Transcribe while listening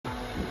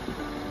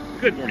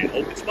Good morning,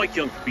 Hope. It's Mike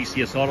Young for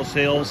BCS Auto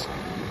Sales.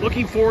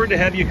 Looking forward to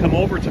have you come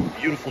over. It's a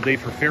beautiful day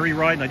for ferry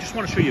ride, and I just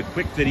want to show you a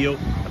quick video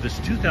of this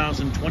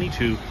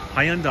 2022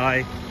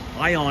 Hyundai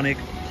Ioniq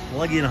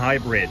plug-in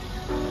hybrid.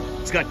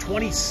 It's got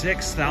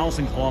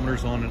 26,000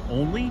 kilometers on it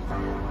only.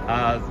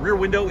 Rear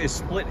window is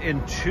split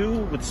in two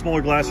with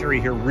smaller glass area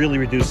here, really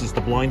reduces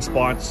the blind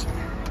spots.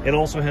 It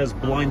also has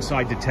blind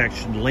side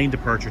detection, lane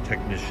departure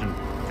detection,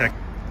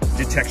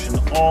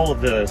 all of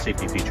the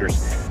safety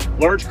features.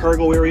 Large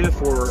cargo area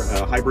for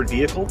a hybrid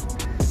vehicle.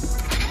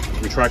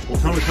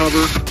 Retractable tonneau cover,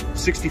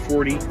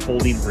 60/40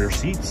 folding rear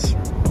seats.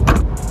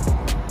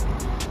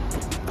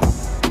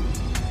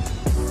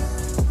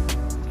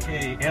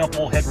 Okay,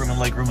 ample headroom and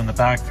legroom in the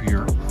back for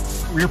your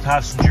rear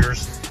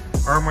passengers.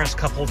 Armrest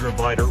cup holder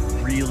divider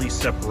really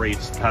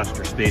separates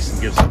passenger space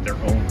and gives them their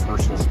own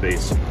personal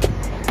space.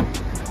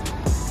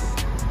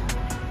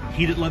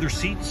 Heated leather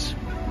seats.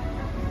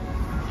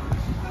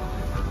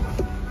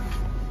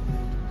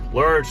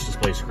 Large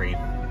display screen.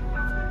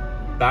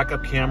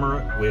 Backup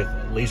camera with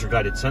laser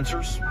guided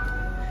sensors.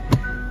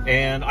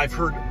 And I've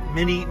heard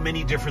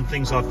many different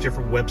things off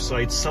different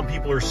websites. Some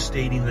people are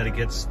stating that it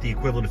gets the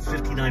equivalent of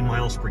 59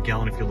 miles per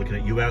gallon if you're looking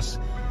at US,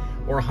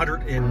 or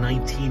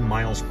 119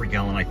 miles per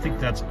gallon. I think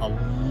that's a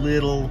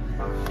little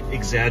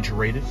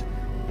exaggerated.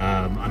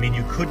 I mean,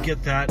 you could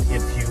get that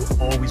if you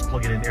always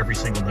plug it in every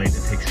single night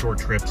and take short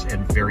trips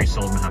and very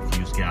seldom have to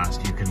use gas.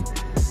 You can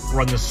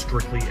run this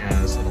strictly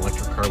as an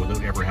electric car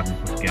without ever having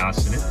to put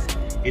gas in it.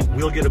 It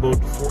will get about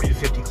 40 to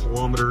 50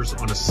 kilometers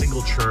on a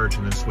single charge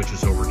and then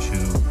switches over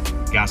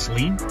to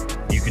gasoline.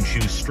 You can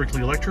choose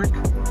strictly electric,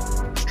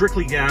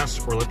 strictly gas,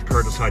 or let the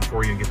car decide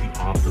for you and get the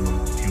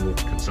optimum fuel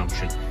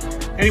consumption.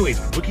 Anyways,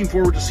 looking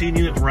forward to seeing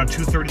you at around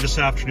 2:30 this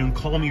afternoon.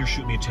 Call me or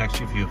shoot me a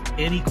text if you have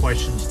any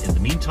questions. In the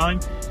meantime,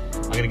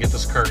 I'm gonna get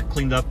this car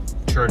cleaned up,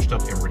 charged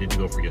up, and ready to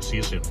go for you. See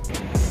you soon.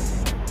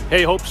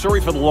 Hey Hope,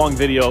 sorry for the long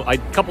video. A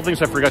couple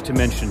things I forgot to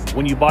mention.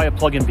 When you buy a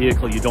plug-in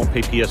vehicle, you don't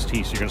pay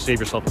PST, so you're gonna save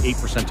yourself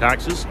 8%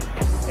 taxes.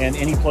 And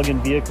any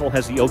plug-in vehicle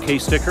has the OK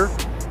sticker.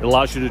 It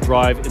allows you to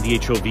drive in the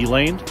HOV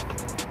lane.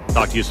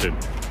 Talk to you soon.